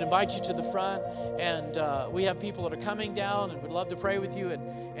 we invite you to the front, and we have people that are coming down and would love to pray with you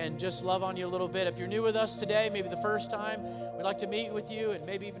and just love on you a little bit. If you're new with us today, maybe the first time, we'd like to meet with you and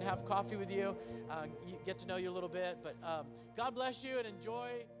maybe even have coffee with you, get to know you a little bit. But God bless you and enjoy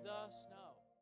the